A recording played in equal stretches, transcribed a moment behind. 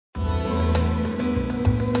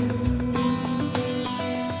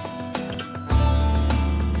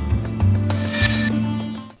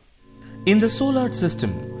In the solar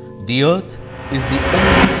system, the Earth is the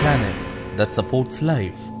only planet that supports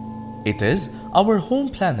life. It is our home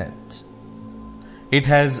planet. It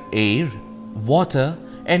has air, water,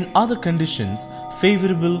 and other conditions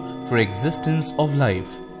favorable for existence of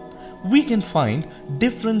life. We can find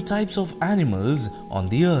different types of animals on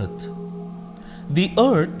the Earth. The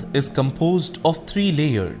Earth is composed of 3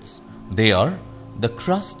 layers. They are the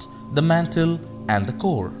crust, the mantle, and the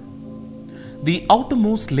core. The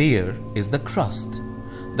outermost layer is the crust.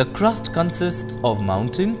 The crust consists of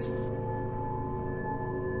mountains,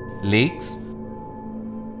 lakes,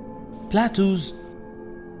 plateaus,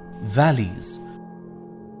 valleys,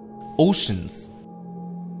 oceans,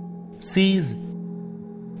 seas,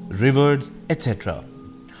 rivers, etc.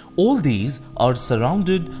 All these are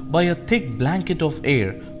surrounded by a thick blanket of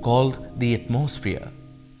air called the atmosphere.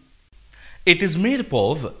 It is made up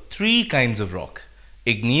of 3 kinds of rock: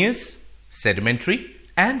 igneous, sedimentary,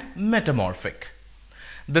 and metamorphic.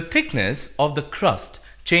 The thickness of the crust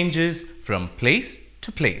changes from place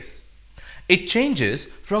to place. It changes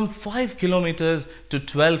from 5 kilometers to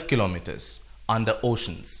 12 kilometers under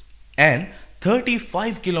oceans and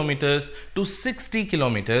 35 kilometers to 60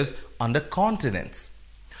 kilometers under continents.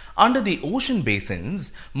 Under the ocean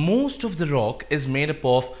basins, most of the rock is made up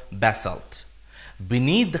of basalt.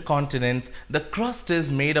 Beneath the continents, the crust is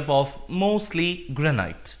made up of mostly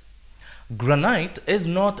granite. Granite is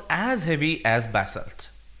not as heavy as basalt.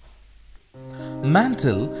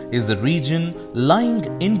 Mantle is the region lying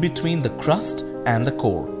in between the crust and the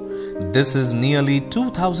core. This is nearly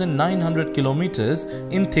 2,900 kilometers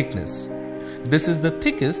in thickness. This is the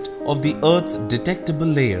thickest of the Earth's detectable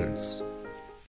layers.